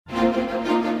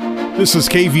This is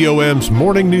KVOM's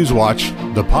Morning News Watch,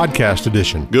 the podcast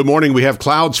edition. Good morning. We have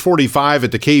clouds 45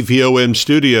 at the KVOM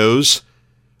studios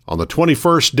on the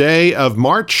 21st day of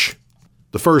March,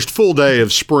 the first full day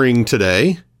of spring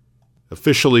today.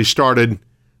 Officially started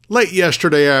late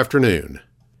yesterday afternoon.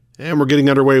 And we're getting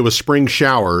underway with spring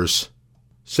showers.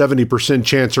 70%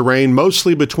 chance of rain,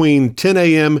 mostly between 10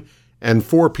 a.m. and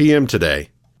 4 p.m. today.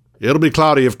 It'll be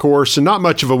cloudy, of course, and not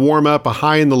much of a warm-up, a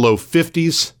high in the low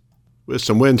 50s, with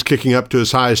some winds kicking up to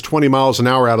as high as 20 miles an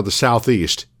hour out of the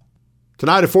southeast.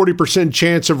 Tonight, a 40%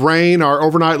 chance of rain, our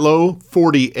overnight low,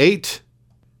 48.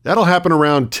 That'll happen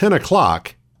around 10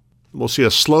 o'clock. We'll see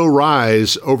a slow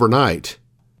rise overnight.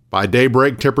 By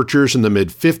daybreak, temperatures in the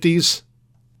mid-50s.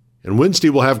 And Wednesday,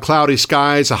 we'll have cloudy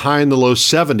skies, a high in the low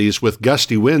 70s with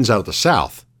gusty winds out of the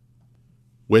south.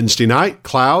 Wednesday night,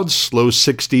 clouds, low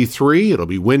 63. It'll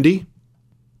be windy.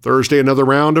 Thursday, another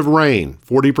round of rain.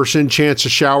 40% chance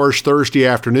of showers Thursday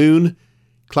afternoon.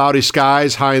 Cloudy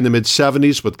skies, high in the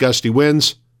mid-70s with gusty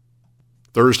winds.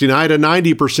 Thursday night, a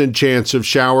 90% chance of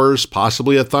showers,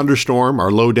 possibly a thunderstorm.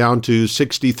 Our low down to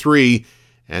 63,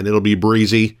 and it'll be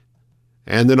breezy.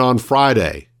 And then on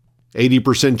Friday,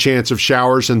 80% chance of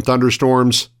showers and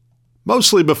thunderstorms,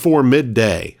 mostly before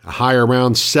midday, a high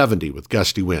around 70 with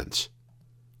gusty winds.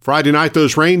 Friday night,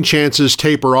 those rain chances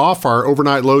taper off, our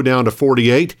overnight low down to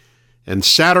 48. And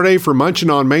Saturday for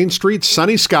Munchin on Main Street,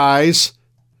 sunny skies,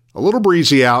 a little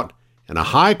breezy out, and a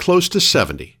high close to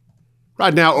 70.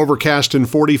 Right now, overcast and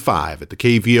 45 at the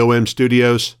KVOM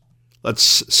studios. Let's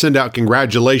send out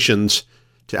congratulations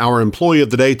to our employee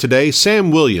of the day today, Sam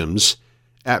Williams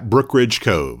at Brookridge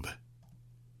Cove.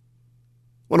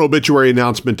 One obituary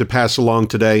announcement to pass along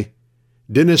today.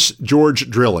 Dennis George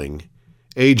Drilling,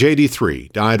 age 83,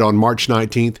 died on March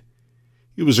 19th.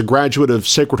 He was a graduate of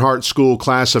Sacred Heart School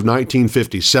class of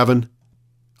 1957,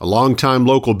 a longtime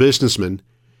local businessman,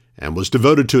 and was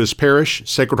devoted to his parish,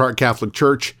 Sacred Heart Catholic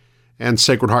Church, and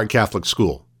Sacred Heart Catholic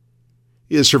School.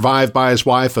 He is survived by his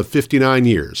wife of 59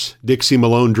 years, Dixie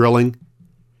Malone Drilling,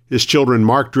 his children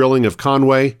Mark Drilling of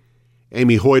Conway,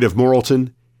 Amy Hoyt of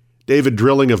Morrilton, David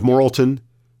Drilling of Morrilton,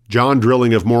 John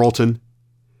Drilling of Morrilton,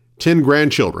 10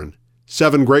 grandchildren,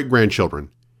 7 great-grandchildren,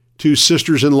 2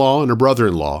 sisters-in-law and a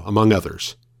brother-in-law, among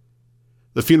others.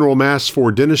 The funeral mass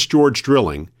for Dennis George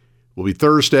Drilling will be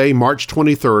Thursday, March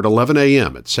 23rd, 11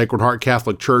 a.m. at Sacred Heart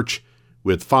Catholic Church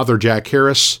with Father Jack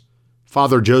Harris,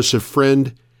 Father Joseph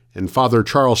Friend, and Father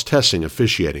Charles Tessing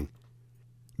officiating.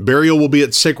 Burial will be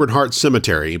at Sacred Heart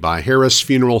Cemetery by Harris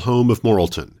Funeral Home of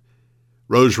Morrilton.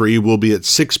 Rosary will be at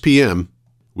 6 p.m.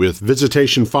 with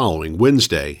visitation following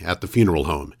Wednesday at the funeral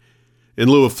home. In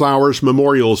lieu of flowers,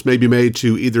 memorials may be made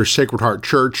to either Sacred Heart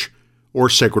Church or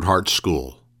Sacred Heart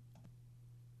School.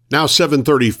 Now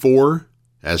 7:34,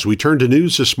 as we turn to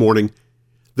news this morning,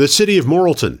 the City of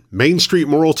Morrilton, Main Street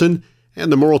Morrilton,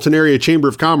 and the Morrilton Area Chamber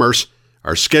of Commerce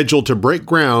are scheduled to break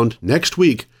ground next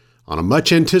week on a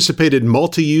much-anticipated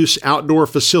multi-use outdoor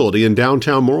facility in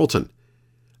downtown Morrilton.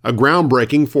 A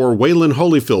groundbreaking for Wayland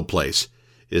Holyfield Place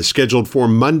is scheduled for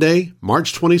Monday,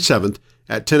 March 27th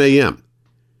at 10 a.m.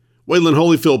 Wayland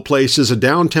Holyfield Place is a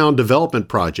downtown development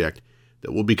project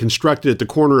that will be constructed at the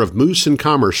corner of Moose and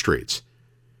Commerce Streets.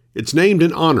 It's named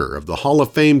in honor of the Hall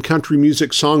of Fame country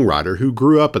music songwriter who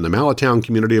grew up in the Mallettown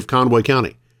community of Conway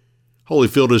County.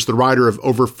 Holyfield is the writer of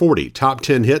over 40 top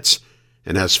 10 hits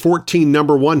and has 14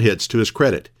 number 1 hits to his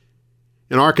credit.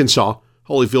 In Arkansas,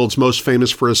 Holyfield's most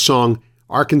famous for his song,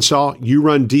 Arkansas, You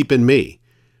Run Deep in Me,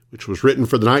 which was written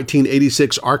for the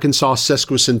 1986 Arkansas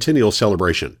Sesquicentennial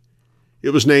celebration.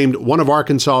 It was named one of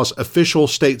Arkansas's official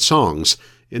state songs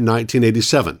in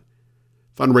 1987.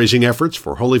 Fundraising efforts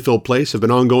for Holyfield Place have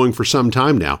been ongoing for some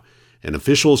time now, and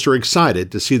officials are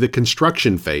excited to see the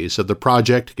construction phase of the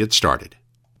project get started.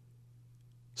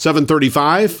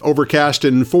 7:35, overcast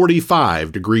and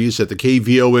 45 degrees at the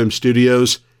KVOM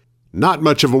studios. Not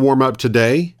much of a warm-up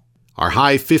today. Our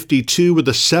high 52 with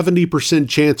a 70%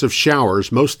 chance of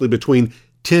showers, mostly between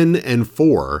 10 and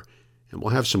 4, and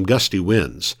we'll have some gusty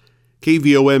winds.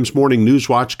 KVOM's Morning News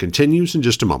Watch continues in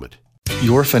just a moment.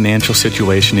 Your financial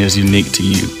situation is unique to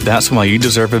you. That's why you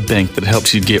deserve a bank that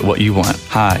helps you get what you want.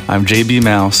 Hi, I'm JB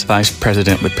Mouse, Vice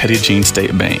President with Petit Jean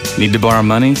State Bank. Need to borrow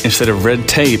money? Instead of red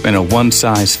tape and a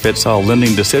one-size-fits-all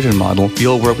lending decision model,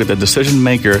 you'll work with a decision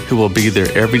maker who will be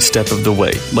there every step of the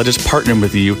way. Let us partner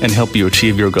with you and help you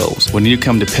achieve your goals. When you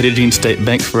come to Petit Jean State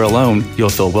Bank for a loan, you'll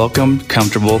feel welcome,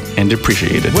 comfortable, and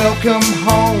appreciated. Welcome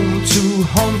home to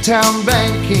hometown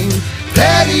banking.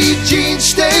 Petit Jean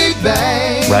State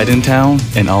Bank. Right in town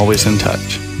and always in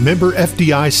touch. Member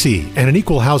FDIC and an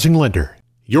equal housing lender.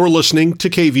 You're listening to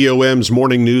KVOM's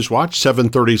Morning News Watch,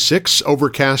 736,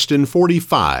 overcast and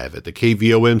 45 at the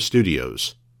KVOM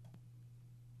studios.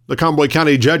 The Conway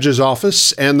County Judge's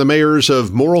Office and the mayors of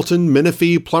Morrilton,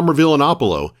 Menifee, Plumerville, and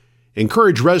Oppelo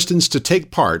encourage residents to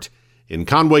take part in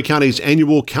Conway County's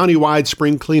annual countywide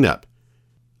spring cleanup.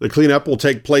 The cleanup will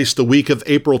take place the week of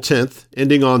April 10th,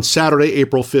 ending on Saturday,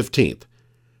 April 15th.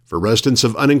 For residents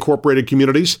of unincorporated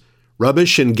communities,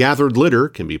 rubbish and gathered litter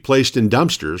can be placed in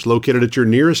dumpsters located at your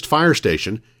nearest fire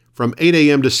station from 8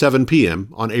 a.m. to 7 p.m.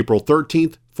 on April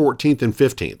 13th, 14th, and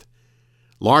 15th.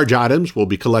 Large items will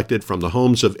be collected from the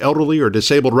homes of elderly or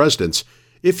disabled residents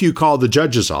if you call the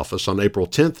Judge's Office on April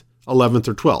 10th, 11th,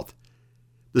 or 12th.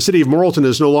 The City of Morrilton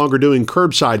is no longer doing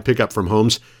curbside pickup from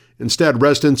homes. Instead,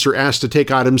 residents are asked to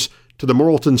take items to the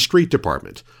Morrilton Street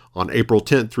Department on April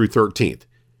 10th through 13th.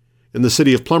 In the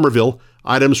City of Plumerville,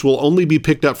 items will only be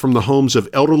picked up from the homes of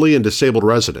elderly and disabled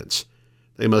residents.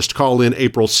 They must call in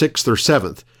April 6th or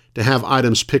 7th to have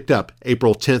items picked up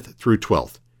April 10th through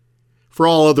 12th. For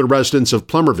all other residents of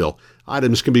Plumerville,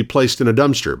 items can be placed in a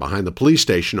dumpster behind the police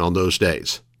station on those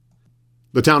days.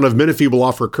 The town of Menifee will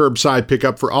offer curbside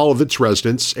pickup for all of its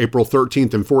residents April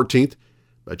 13th and 14th,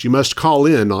 but you must call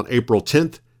in on April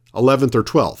 10th, 11th, or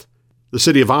 12th. The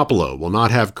City of Oppelo will not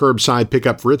have curbside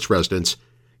pickup for its residents.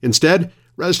 Instead,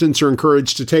 residents are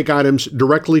encouraged to take items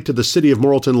directly to the City of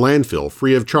Morrilton landfill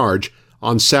free of charge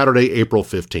on Saturday, April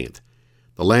 15th.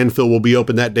 The landfill will be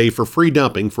open that day for free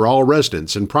dumping for all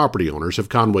residents and property owners of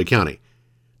Conway County.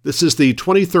 This is the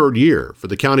 23rd year for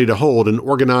the county to hold an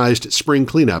organized spring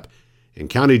cleanup, and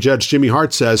County Judge Jimmy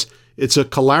Hart says it's a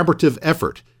collaborative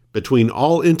effort between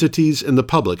all entities and the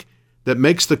public that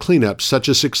makes the cleanup such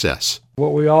a success.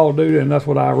 What we all do, and that's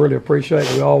what I really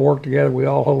appreciate, we all work together, we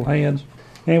all hold hands,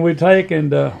 and we take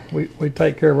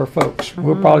care of our folks.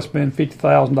 We'll probably spend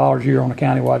 $50,000 a year on a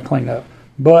countywide cleanup.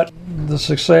 But the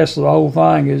success of the whole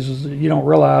thing is you don't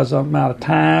realize the amount of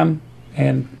time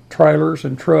and trailers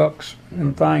and trucks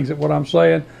and things that what I'm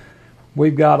saying.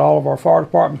 We've got all of our fire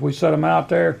departments, we set them out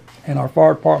there, and our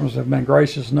fire departments have been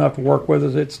gracious enough to work with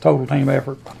us. It's a total team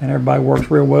effort, and everybody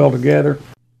works real well together.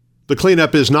 The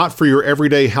cleanup is not for your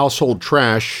everyday household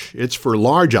trash. It's for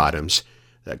large items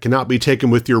that cannot be taken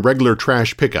with your regular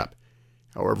trash pickup.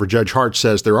 However, Judge Hart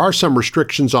says there are some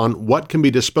restrictions on what can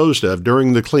be disposed of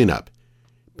during the cleanup.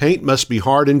 Paint must be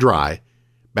hard and dry.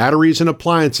 Batteries and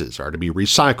appliances are to be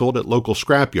recycled at local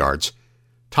scrap yards.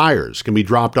 Tires can be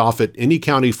dropped off at any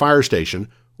county fire station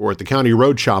or at the county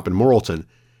road shop in Morrilton,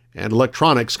 and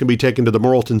electronics can be taken to the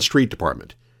Morrilton Street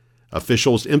Department.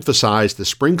 Officials emphasize the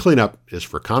spring cleanup is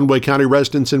for Conway County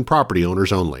residents and property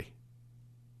owners only.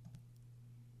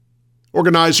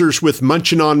 Organizers with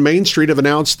Munchin on Main Street have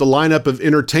announced the lineup of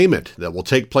entertainment that will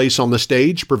take place on the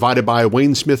stage provided by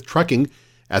Wayne Smith Trucking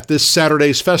at this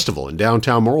Saturday's festival in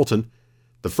downtown Morrilton.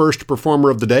 The first performer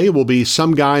of the day will be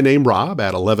Some Guy Named Rob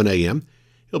at 11 a.m.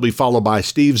 He'll be followed by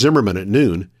Steve Zimmerman at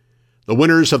noon. The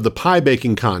winners of the pie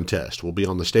baking contest will be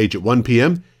on the stage at 1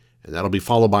 p.m., and that'll be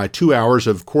followed by 2 hours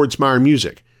of Kordsmeyer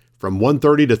music from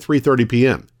 1:30 to 3:30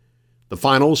 p.m. The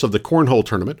finals of the Cornhole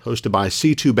Tournament, hosted by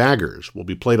C2 Baggers, will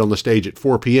be played on the stage at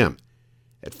 4 p.m.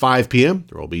 At 5 p.m.,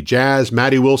 there will be jazz,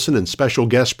 Maddie Wilson, and special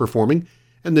guests performing,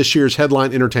 and this year's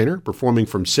headline entertainer, performing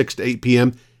from 6 to 8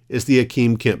 p.m., is the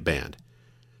Akeem Kemp Band.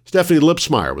 Stephanie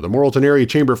Lipsmeyer with the Morrilton Area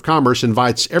Chamber of Commerce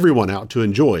invites everyone out to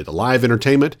enjoy the live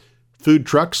entertainment, food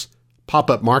trucks,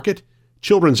 pop-up market,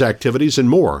 children's activities, and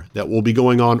more that will be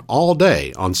going on all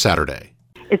day on Saturday.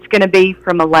 It's going to be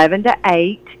from 11 to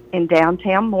 8 in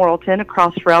downtown Morrilton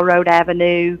across Railroad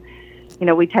Avenue. You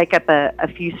know, we take up a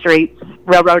few streets,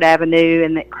 Railroad Avenue,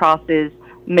 and it crosses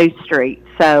Moose Street.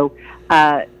 So,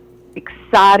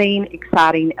 exciting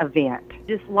event.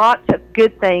 Just lots of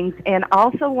good things. And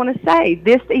also want to say,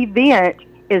 this event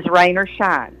is rain or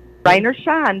shine. Rain or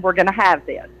shine, we're going to have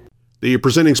this. The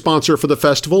presenting sponsor for the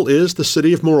festival is the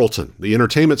City of Morrilton. The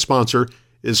entertainment sponsor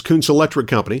is Kuntz Electric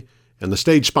Company, and the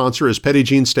stage sponsor is Petit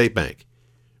Jean State Bank.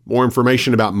 More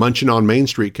information about Munchin on Main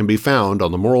Street can be found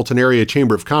on the Morrilton Area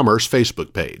Chamber of Commerce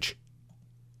Facebook page.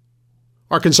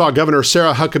 Arkansas Governor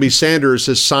Sarah Huckabee Sanders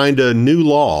has signed a new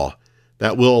law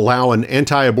that will allow an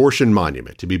anti-abortion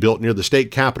monument to be built near the state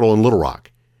capitol in Little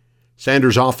Rock.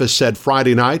 Sanders' office said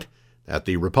Friday night that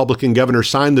the Republican governor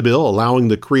signed the bill allowing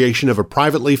the creation of a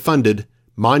privately funded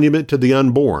monument to the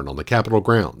unborn on the Capitol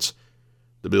grounds.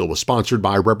 The bill was sponsored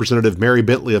by Representative Mary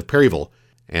Bentley of Perryville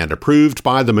and approved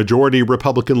by the majority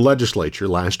Republican legislature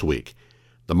last week.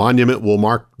 The monument will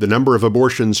mark the number of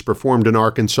abortions performed in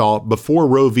Arkansas before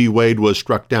Roe v. Wade was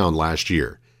struck down last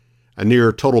year. A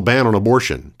near-total ban on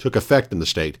abortion took effect in the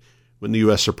state when the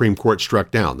U.S. Supreme Court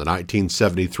struck down the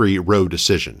 1973 Roe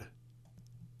decision.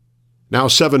 Now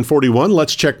 7:41,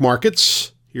 let's check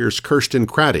markets. Here's Kirsten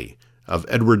Craddy of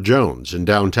Edward Jones in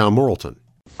downtown Morrilton.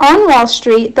 On Wall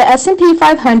Street, the S&P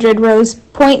 500 rose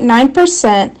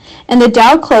 0.9% and the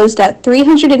Dow closed at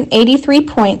 383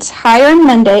 points higher on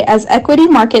Monday as equity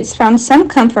markets found some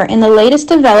comfort in the latest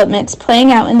developments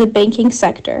playing out in the banking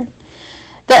sector.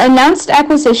 The announced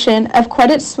acquisition of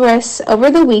Credit Suisse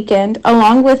over the weekend,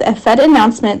 along with a Fed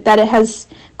announcement that it has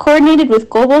coordinated with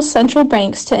global central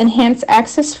banks to enhance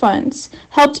access funds,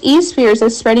 helped ease fears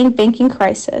of spreading banking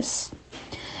crisis.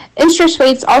 Interest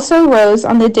rates also rose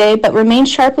on the day but remained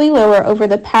sharply lower over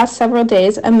the past several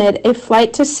days amid a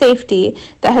flight to safety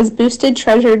that has boosted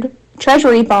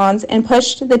treasury bonds and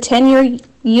pushed the 10-year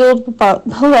yield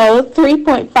below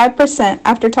 3.5%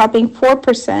 after topping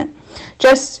 4%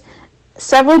 just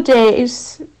several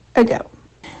days ago.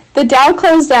 The Dow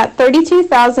closed at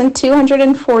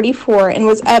 32,244 and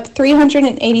was up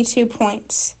 382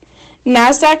 points.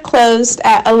 NASDAQ closed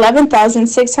at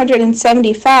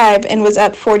 11,675 and was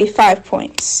up 45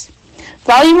 points.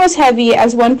 Volume was heavy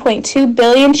as 1.2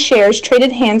 billion shares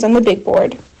traded hands on the big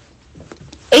board.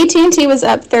 AT&T was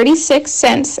up 36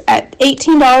 cents at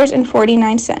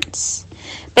 $18.49.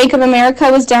 Bank of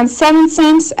America was down 7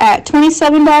 cents at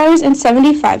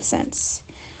 $27.75.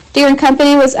 Deere &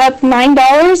 Company was up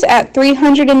 $9 at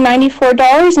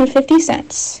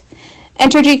 $394.50.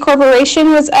 Entergy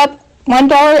Corporation was up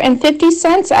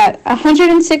 $1.50 at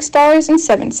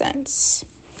 $106.07.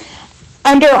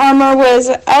 Under Armour was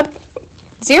up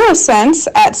 0 cents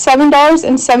at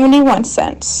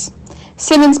 $7.71.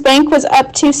 Simmons Bank was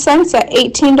up 2 cents at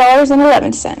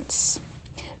 $18.11.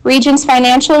 Regions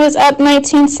Financial was up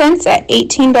 19 cents at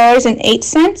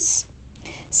 $18.08.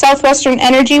 Southwestern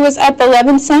Energy was up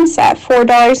 11 cents at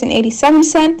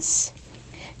 $4.87.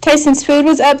 Tyson's Food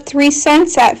was up 3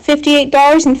 cents at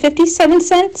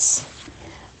 $58.57.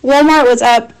 Walmart was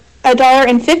up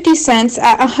 $1.50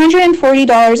 at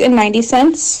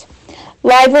 $140.90.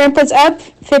 LiveRamp was up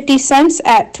 50 cents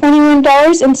at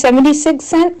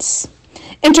 $21.76.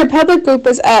 Interpublic Group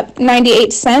was up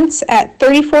 98 cents at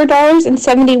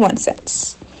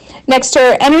 $34.71.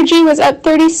 Nexter Energy was up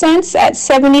 30 cents at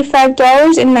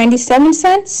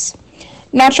 $75.97.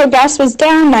 Natural gas was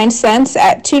down 9 cents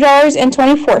at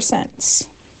 $2.24.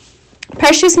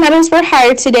 Precious metals were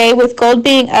higher today, with gold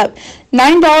being up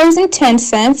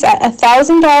 $9.10 at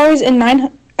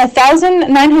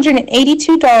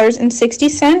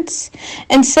 $1,982.60,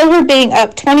 and silver being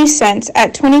up 20 cents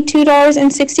at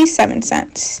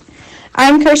 $22.67.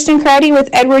 I'm Kirsten Craddy with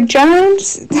Edward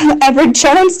Jones,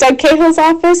 Doug Cahill's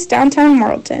office, downtown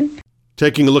Morrilton.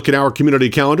 Taking a look at our community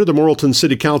calendar, the Morrilton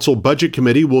City Council Budget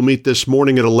Committee will meet this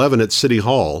morning at 11 at City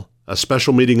Hall. A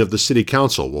special meeting of the City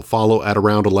Council will follow at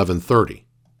around 11:30.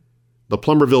 The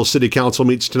Plumerville City Council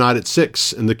meets tonight at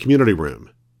 6 in the community room.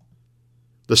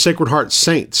 The Sacred Heart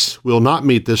Saints will not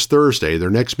meet this Thursday.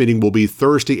 Their next meeting will be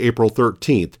Thursday, April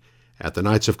 13th at the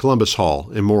Knights of Columbus Hall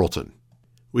in Morrilton.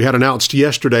 We had announced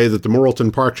yesterday that the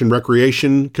Morrilton Parks and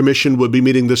Recreation Commission would be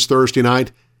meeting this Thursday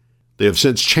night. They have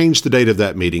since changed the date of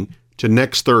that meeting to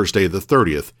next Thursday, the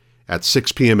 30th, at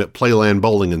 6 p.m. at Playland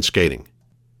Bowling and Skating.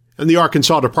 And the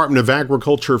Arkansas Department of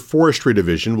Agriculture Forestry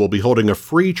Division will be holding a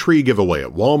free tree giveaway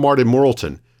at Walmart in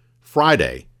Morrilton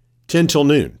Friday, 10 till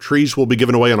noon. Trees will be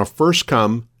given away on a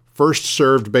first-come,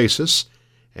 first-served basis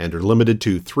and are limited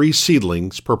to 3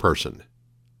 seedlings per person.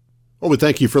 Well, we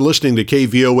thank you for listening to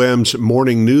KVOM's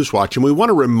Morning News Watch, and we want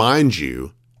to remind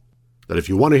you that if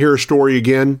you want to hear a story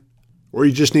again, or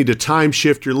you just need to time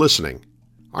shift your listening,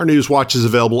 our News Watch is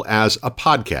available as a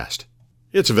podcast.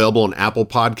 It's available on Apple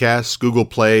Podcasts, Google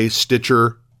Play,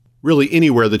 Stitcher, really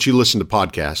anywhere that you listen to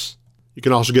podcasts. You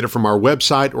can also get it from our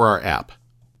website or our app.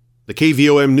 The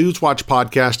KVOM News Watch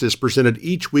podcast is presented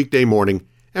each weekday morning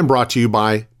and brought to you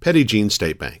by Petit Jean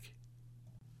State Bank.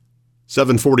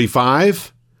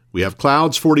 7:45, we have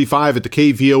Clouds 45 at the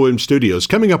KVOM studios.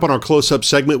 Coming up on our close-up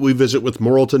segment, we visit with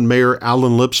Morrilton Mayor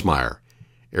Allen Lipsmeyer.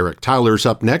 Eric Tyler's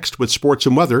up next with sports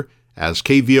and weather as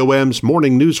KVOM's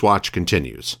Morning News Watch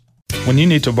continues. When you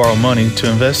need to borrow money to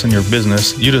invest in your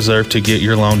business, you deserve to get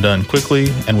your loan done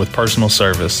quickly and with personal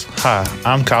service. Hi,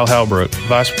 I'm Kyle Halbrook,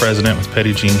 Vice President with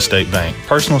Petit Jean State Bank.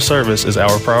 Personal service is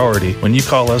our priority. When you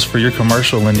call us for your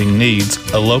commercial lending needs,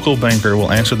 a local banker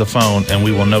will answer the phone and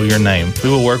we will know your name. We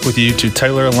will work with you to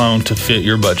tailor a loan to fit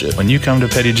your budget. When you come to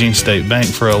Petit Jean State Bank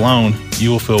for a loan,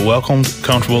 you will feel welcomed,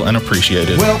 comfortable, and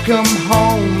appreciated. Welcome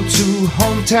home to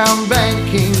hometown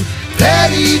banking.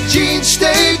 Petit Jean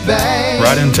State Bank.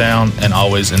 Right in town and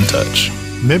always in touch.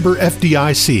 Member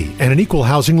FDIC and an equal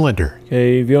housing lender.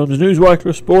 KVOM's NewsWatch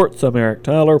for Sports. I'm Eric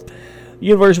Tyler.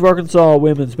 University of Arkansas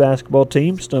women's basketball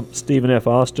team stumped Stephen F.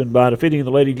 Austin by defeating the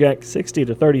Lady Jacks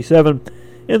 60-37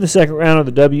 in the second round of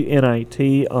the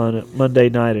WNIT on Monday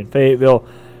night in Fayetteville.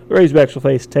 The Razorbacks will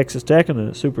face Texas Tech in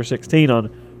the Super 16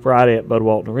 on Friday at Bud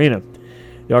Walton Arena.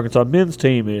 The Arkansas men's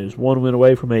team is one win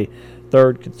away from a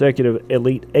third consecutive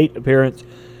Elite Eight appearance.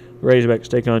 The Razorbacks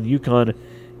take on UConn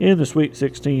in the Sweet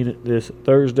 16 this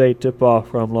Thursday. Tip-off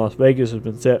from Las Vegas has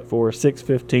been set for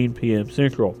 6:15 p.m.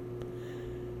 Central.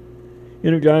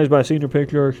 Energized by senior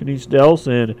pitcher Shanice Dells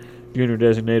and junior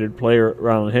designated player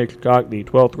Rylan Hitchcock, the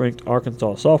 12th-ranked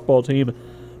Arkansas softball team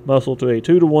muscled to a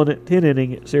 2-1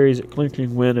 10-inning series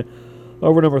clinching win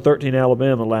over number 13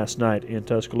 Alabama last night in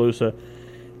Tuscaloosa.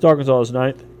 It's Arkansas's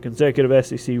 9th consecutive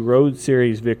SEC Road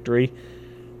Series victory.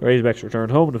 The Razorbacks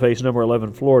return home to face number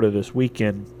 11 Florida this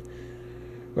weekend.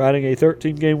 Riding a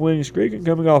 13-game winning streak and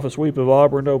coming off a sweep of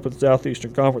Auburn to open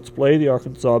Southeastern Conference play, the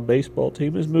Arkansas baseball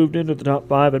team has moved into the top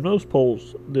 5 in most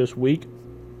polls this week.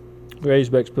 The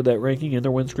Razorbacks put that ranking and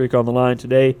their win streak on the line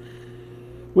today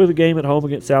with a game at home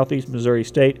against Southeast Missouri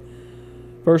State.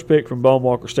 First pick from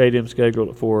Baum-Walker Stadium scheduled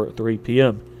at 3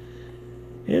 p.m.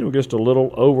 And we're just a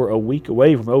little over a week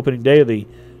away from opening day of the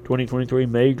 2023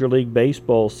 Major League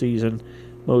Baseball season.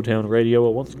 Motown Radio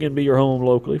will once again be your home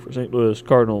locally for St. Louis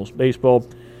Cardinals baseball.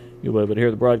 You'll be able to hear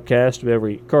the broadcast of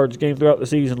every Cards game throughout the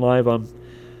season live on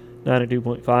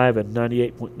 92.5 and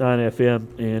 98.9 FM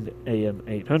and AM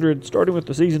 800, starting with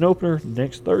the season opener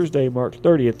next Thursday, March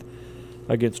 30th,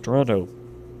 against Toronto.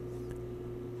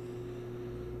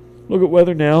 Look at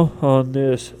weather now on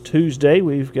this Tuesday.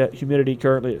 We've got humidity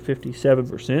currently at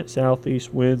 57%,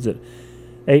 southeast winds at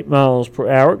 8 miles per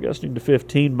hour, gusting to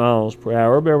 15 miles per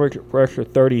hour, barometric pressure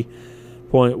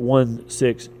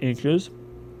 30.16 inches.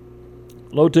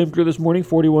 Low temperature this morning,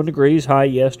 41 degrees, high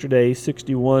yesterday,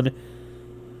 61.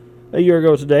 A year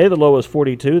ago today, the low was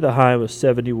 42, the high was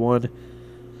 71.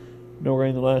 No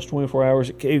rain the last 24 hours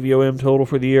at KVOM, total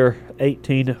for the year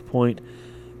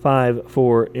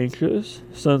 18.54 inches.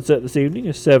 Sunset this evening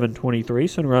is 7:23,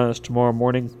 sunrise tomorrow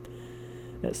morning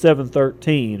at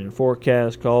 7:13, and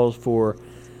forecast calls for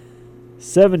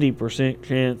 70%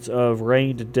 chance of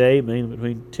rain today, mainly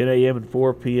between 10 a.m. and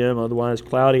 4 p.m. Otherwise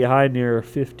cloudy, a high near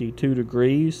 52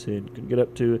 degrees, and can get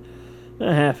up to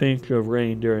a half inch of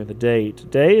rain during the day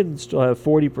today, and still have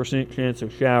 40% chance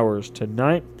of showers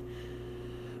tonight,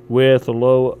 with a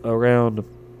low around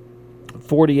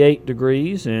 48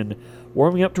 degrees, and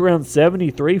warming up to around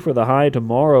 73 for the high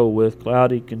tomorrow with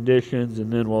cloudy conditions,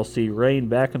 and then we'll see rain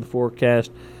back in the forecast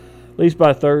at least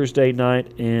by Thursday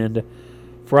night and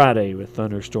Friday with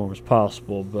thunderstorms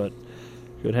possible, but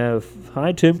could have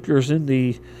high temperatures in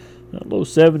the low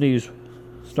 70s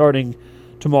starting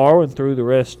tomorrow and through the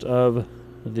rest of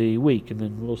the week. And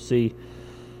then we'll see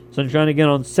sunshine again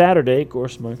on Saturday. Of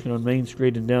course, Munchin on Main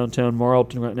Street in downtown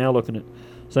Morrilton right now, looking at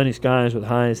sunny skies with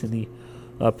highs in the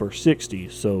upper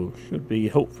 60s. So should be,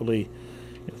 hopefully,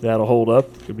 if that'll hold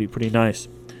up, could be pretty nice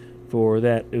for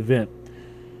that event.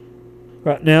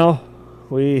 Right now,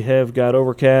 we have got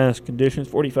overcast conditions,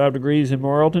 45 degrees in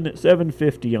Morrilton at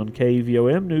 7:50 on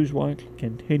KVOM. NewsWatch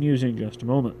continues in just a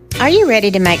moment. Are you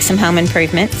ready to make some home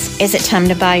improvements? Is it time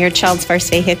to buy your child's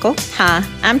first vehicle? Hi,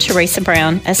 I'm Teresa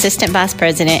Brown, Assistant Vice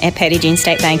President at Petty Jean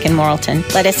State Bank in Morrilton.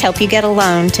 Let us help you get a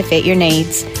loan to fit your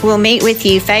needs. We'll meet with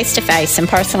you face-to-face and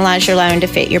personalize your loan to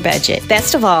fit your budget.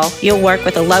 Best of all, you'll work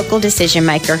with a local decision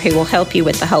maker who will help you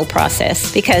with the whole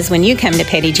process. Because when you come to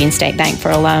Petty Jean State Bank for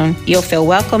a loan, you'll feel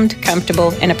welcomed, comfortable,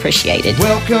 and appreciated.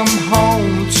 Welcome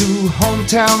home to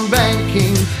hometown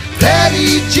banking,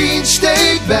 Petty Jean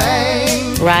State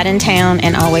Bank. Right in town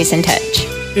and always in touch.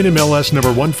 NMLS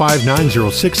number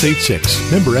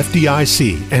 1590686, member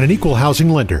FDIC, and an equal housing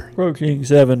lender. Approaching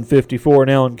 7:54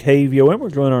 now on KVOM.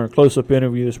 We're joined on a close-up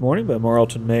interview this morning by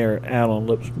Morrilton Mayor Allen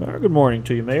Lipsmeyer. Good morning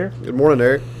to you, Mayor. Good morning,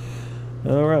 Eric.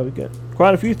 All right, we've got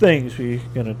quite a few things we're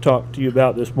going to talk to you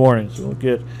about this morning, so we'll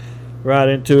get right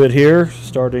into it here.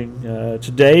 Starting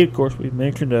today, of course, we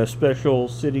mentioned a special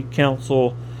city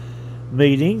council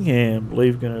meeting, and I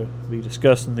believe going to be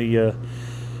discussing the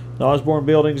Osborne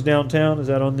buildings downtown. Is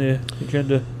that on the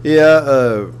agenda?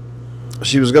 Yeah,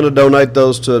 she was going to donate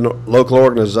those to a local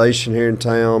organization here in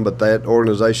town, but that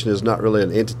organization is not really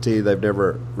an entity. They've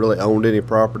never really owned any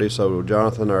property, so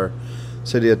Jonathan, our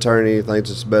city attorney, thinks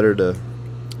it's better to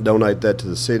donate that to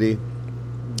the city.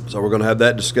 So we're going to have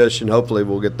that discussion. Hopefully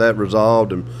we'll get that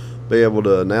resolved and be able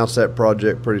to announce that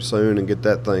project pretty soon and get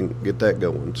that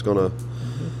going. It's going to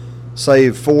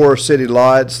save 4 city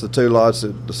lots, the 2 lots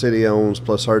that the city owns,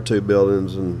 plus her 2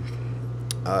 buildings, and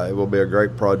it will be a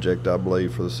great project, I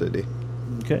believe, for the city.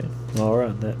 Okay. All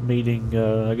right. That meeting,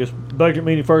 I guess, budget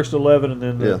meeting first at 11, and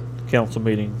then the council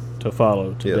meeting to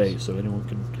follow today. Yes. So anyone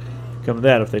can come to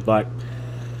that if they'd like.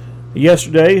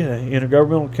 Yesterday,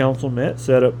 Intergovernmental Council met,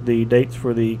 set up the dates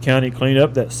for the county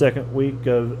cleanup that second week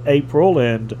of April,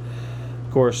 and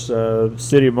of course,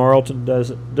 City of Morrilton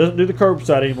doesn't do the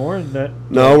curbside anymore. And that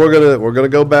No, we're gonna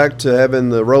go back to having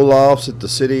the roll-offs at the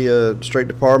city street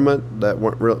department. That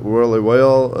went really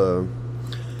well.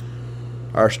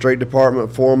 Our street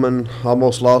department foreman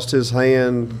almost lost his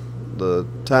hand the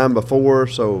time before,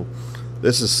 so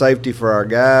this is safety for our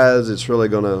guys. It's really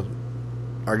gonna.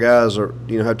 Our guys are,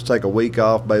 have to take a week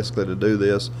off basically to do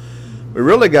this. We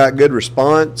really got good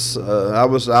response. I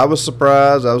was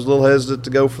surprised. I was a little hesitant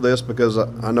to go for this because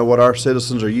I know what our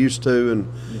citizens are used to,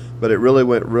 but it really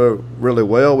went really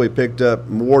well. We picked up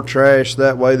more trash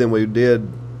that way than we did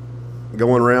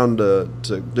going around to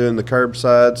doing the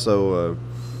curbside. So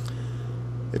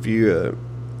if you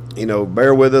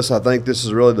bear with us, I think this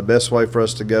is really the best way for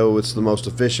us to go. It's the most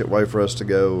efficient way for us to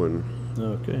go, and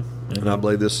okay. And I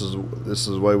believe this is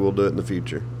the way we'll do it in the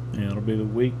future. Yeah, it'll be the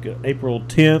week April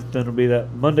 10th, and it'll be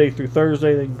that Monday through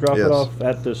Thursday. They can drop it off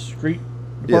at the street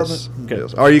department. Yes. Okay.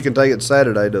 Yes. Or you can take it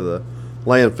Saturday to the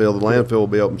landfill. The landfill will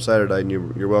be open Saturday, and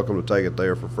you're welcome to take it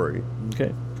there for free.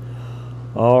 Okay.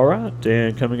 All right,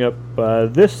 and coming up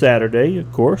this Saturday, of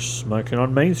course, Munchin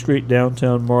on Main Street,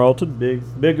 downtown Morrilton,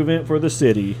 big event for the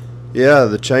city. Yeah,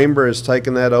 the chamber has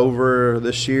taken that over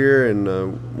this year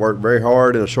and worked very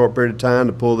hard in a short period of time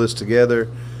to pull this together.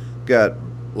 Got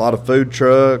a lot of food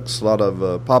trucks, a lot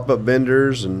of pop-up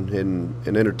vendors and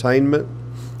entertainment.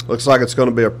 Looks like it's going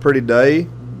to be a pretty day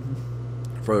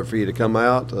for you to come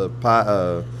out. There'll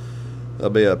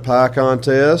be a pie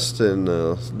contest and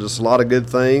just a lot of good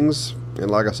things.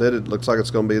 And like I said, it looks like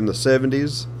it's going to be in the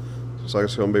 70s. Looks like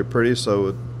it's going to be pretty.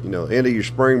 So, end of your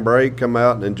spring break, come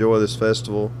out and enjoy this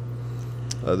festival.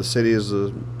 The city is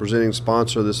the presenting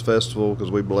sponsor of this festival because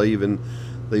we believe in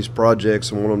these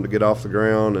projects and want them to get off the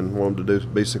ground and want them to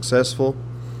be successful.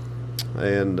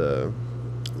 And I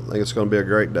think it's going to be a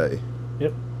great day.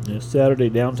 Yep. This Saturday,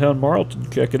 downtown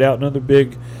Morrilton. Check it out. Another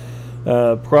big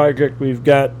project we've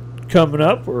got coming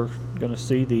up. We're going to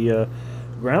see the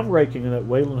groundbreaking of that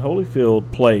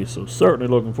Holyfield Place. So certainly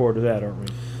looking forward to that, aren't we?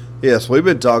 Yes, we've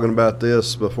been talking about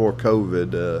this before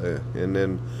COVID, and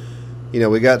then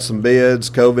we got some bids.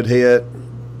 COVID hit.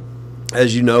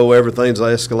 As you know, everything's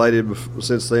escalated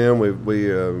since then. We've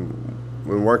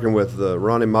been working with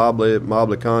Ronnie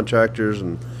Mobley Contractors,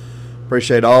 and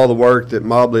appreciate all the work that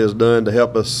Mobley has done to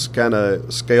help us kind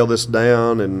of scale this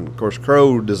down. And of course,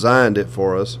 Crow designed it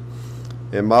for us,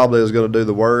 and Mobley is going to do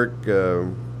the work.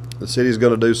 The city's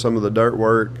going to do some of the dirt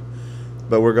work.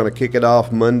 But we're going to kick it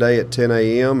off Monday at 10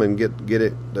 a.m. and get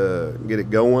it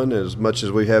going as much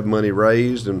as we have money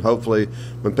raised. And hopefully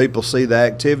when people see the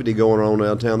activity going on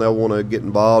downtown, they'll want to get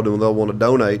involved and they'll want to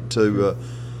donate to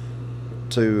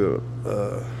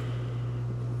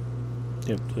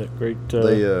that great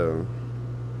the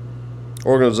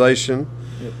organization.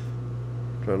 Yep.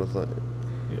 Trying to think.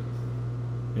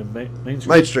 Yeah, Main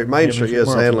Street,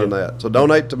 yes, handling that. So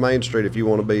donate to Main Street if you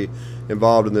want to be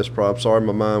involved in this problem. Sorry,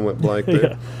 my mind went blank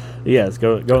there. Yes,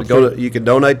 go you can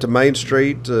donate to Main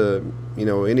Street.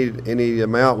 Any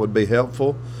amount would be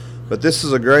helpful. But this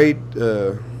is a great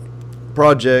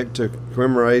project to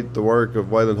commemorate the work of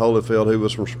Waylon Holyfield, who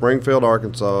was from Springfield,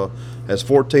 Arkansas, has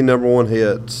 14 number one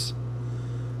hits,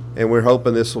 and we're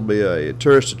hoping this will be a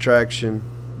tourist attraction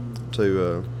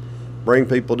to bring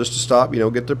people just to stop,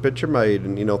 get their picture made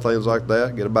and, things like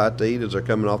that, get a bite to eat as they're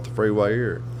coming off the freeway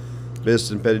or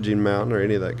visiting Petit Jean Mountain or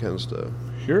any of that kind of stuff.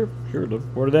 Sure. Look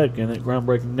forward to that again. That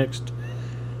groundbreaking next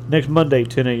Monday,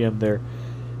 10 a.m. there,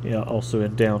 also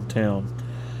in downtown.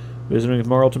 Visiting with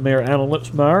Morrilton Mayor Allen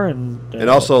Lipsmeyer. And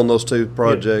also on those two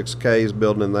projects, Kay's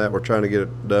building in that, we're trying to get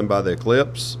it done by the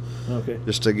eclipse. Okay.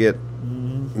 Just to get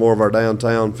more of our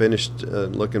downtown finished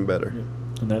looking better. Yeah.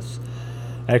 And that's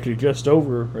actually just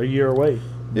over a year away.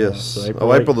 Yes.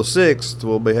 So April the 6th,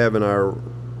 we'll be having our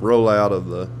rollout of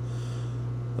the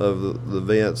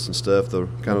events and stuff, the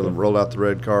roll out the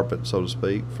red carpet, so to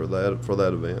speak, for that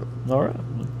event. All right.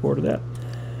 Looking forward to that.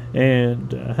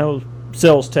 And how's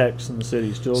sales tax in the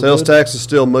city still? Sales good? tax is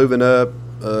still moving up.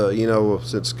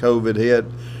 Since COVID hit,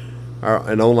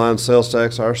 an online sales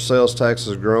tax, our sales tax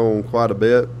has grown quite a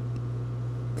bit.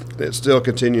 It's still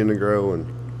continuing to grow, and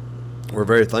we're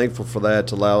very thankful for that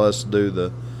to allow us to do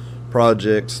the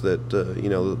projects that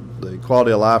the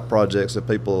quality of life projects that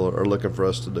people are looking for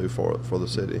us to do for the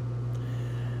city.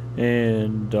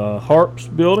 And Harp's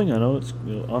building, I know it's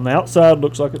on the outside,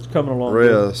 looks like it's coming along.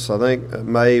 Yes, I think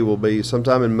May will be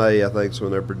sometime in May. I think is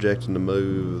when they're projecting to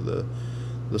move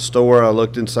the store. I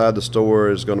looked inside the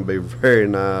store, is going to be very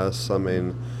nice. I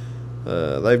mean,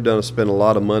 They've spent a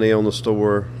lot of money on the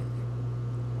store.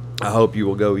 I hope you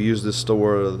will go use this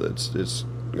store. It's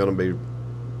going to be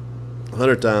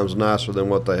 100 times nicer than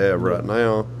what they have right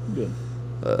now. Good.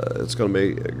 It's going to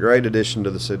be a great addition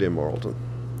to the city of Morrilton.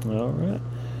 All right.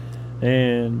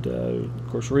 And, of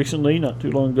course, recently, not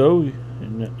too long ago,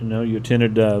 you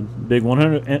attended big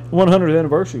 100th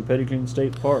anniversary of Petty Jean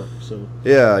State Park. So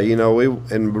yeah, we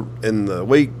in the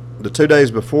week, the 2 days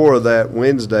before that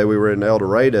Wednesday, we were in El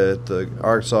Dorado at the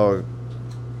Arkansas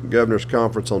Governor's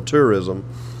Conference on Tourism,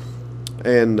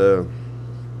 and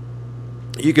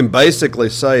you can basically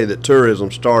say that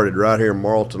tourism started right here in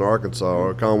Morrilton, Arkansas,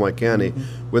 or Conway County,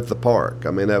 with the park.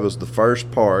 I mean, that was the first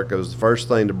park. It was the first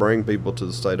thing to bring people to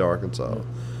the state of Arkansas.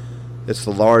 It's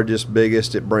the largest,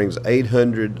 biggest. It brings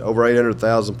over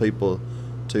 800,000 people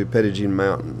to Petty Jean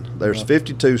Mountain. There's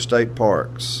 52 state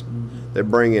parks. They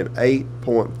bring in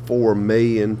 8.4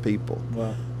 million people.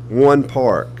 Wow. One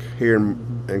park here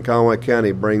in Conway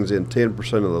County brings in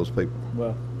 10% of those people.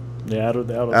 Wow. Yeah, out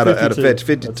of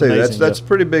 52. That's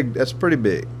pretty big. That's pretty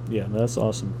big. Yeah, that's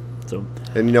awesome. So,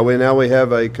 and we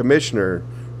have a commissioner,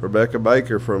 Rebecca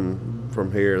Baker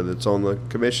from here, that's on the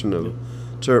commission of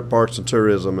Parks and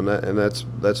Tourism, and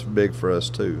that's big for us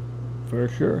too. For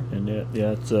sure, and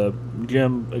it's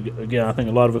Jim. Again, I think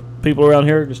a lot of people around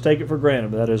here just take it for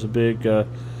granted, but that is a big,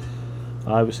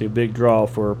 obviously a big draw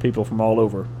for people from all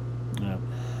over.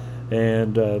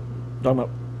 And talking about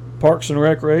Parks and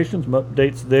Recreation, some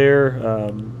updates there.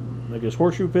 I guess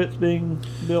horseshoe pit's being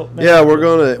built now. Yeah,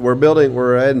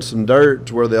 we're adding some dirt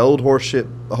to where the old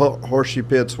horseshoe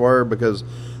pits were, because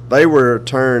they were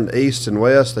turned east and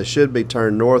west. They should be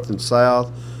turned north and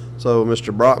south. So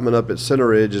Mr. Brockman up at Center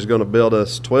Ridge is going to build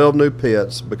us 12 new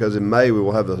pits, because in May we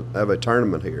will have a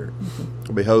tournament here.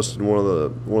 We'll be hosting one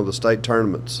of the state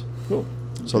tournaments. Cool.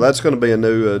 So that's going to be a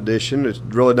new addition. It's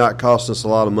really not costing us a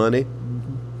lot of money,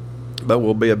 but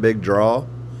will be a big draw.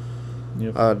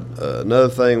 Yep. Another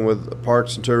thing with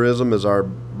Parks and Tourism is our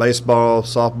baseball,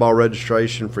 softball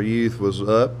registration for youth was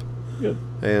up. Good.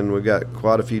 And we've got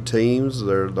quite a few teams.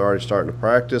 They're already starting to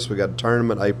practice. We got a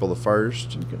tournament April the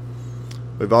 1st. Okay.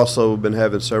 We've also been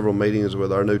having several meetings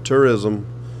with our new tourism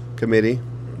committee.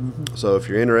 So if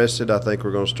you're interested, I think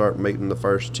we're going to start meeting the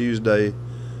first Tuesday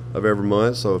of every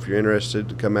month. So if you're interested,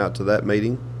 to come out to that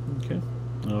meeting. Okay.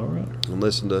 All right. And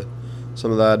listen to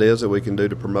some of the ideas that we can do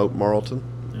to promote Morrilton.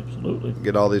 Absolutely.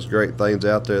 Get all these great things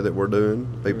out there that we're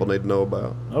doing. People need to know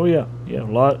about. Oh yeah, a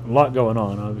lot going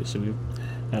on. Obviously, we've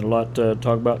had a lot to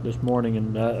talk about this morning,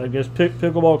 and I guess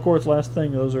pickleball courts. Last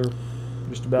thing, those are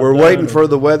just about. We're waiting for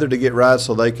the weather to get right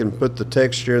so they can put the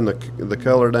texture and the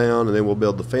color down, and then we'll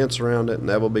build the fence around it, and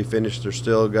that will be finished. They're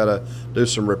still got to do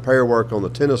some repair work on the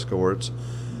tennis courts.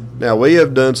 Now we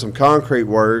have done some concrete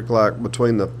work, like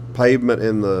between the pavement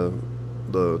and the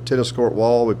tennis court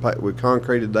wall. We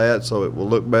concreted that so it will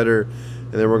look better,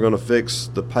 and then we're going to fix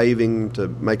the paving to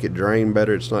make it drain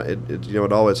better. It's not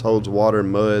it always holds water and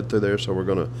mud through there, so we're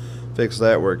going to fix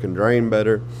that where it can drain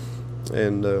better,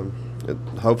 and it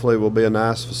hopefully will be a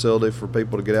nice facility for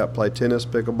people to get out and play tennis.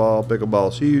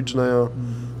 Pickleball's huge now.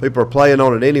 People are playing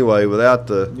on it anyway without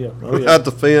the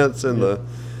the fence and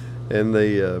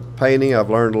the painting. I've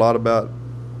learned a lot about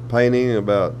painting.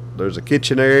 There's a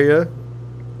kitchen area,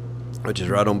 which is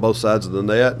right on both sides of the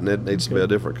net, and it needs to be a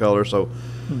different color. So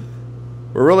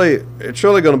it's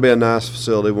really going to be a nice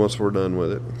facility once we're done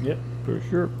with it. Yep, for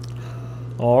sure.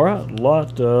 All right, a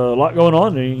lot going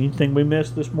on. Anything we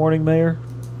missed this morning, Mayor?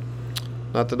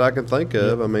 Not that I can think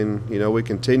of. Yep. I mean, we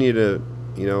continue to,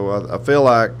 I feel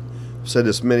like I've said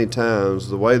this many times,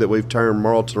 the way that we've turned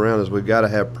Morrilton around is we've got to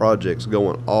have projects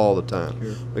going all the time.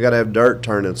 Sure. We got to have dirt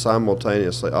turning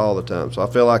simultaneously all the time. So I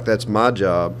feel like that's my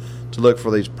job, to look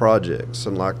for these projects,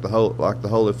 and like the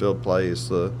Holyfield Place,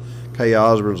 the K.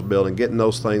 Osborne's building, getting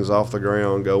those things off the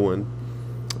ground going.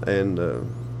 And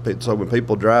so when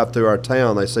people drive through our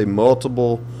town, they see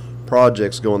multiple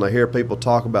projects going. They hear people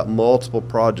talk about multiple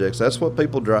projects. That's what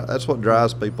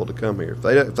drives people to come here.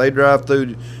 If they drive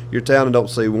through your town and don't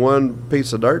see one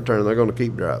piece of dirt turning, they're going to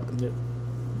keep driving.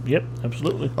 Yep,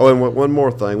 absolutely. Oh, and one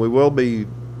more thing. We will be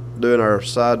doing our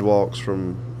sidewalks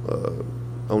from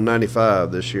on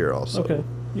 95 this year also. Okay.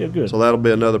 Yeah, good. So that'll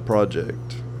be another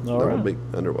project that will be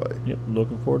underway. Yep,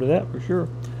 looking forward to that for sure.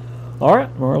 All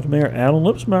right, Morrilton Mayor Allen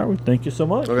Lipsmeyer, we thank you so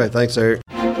much. Okay, thanks, Eric.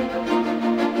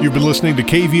 You've been listening to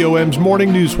KVOM's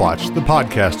Morning News Watch, the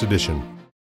podcast edition.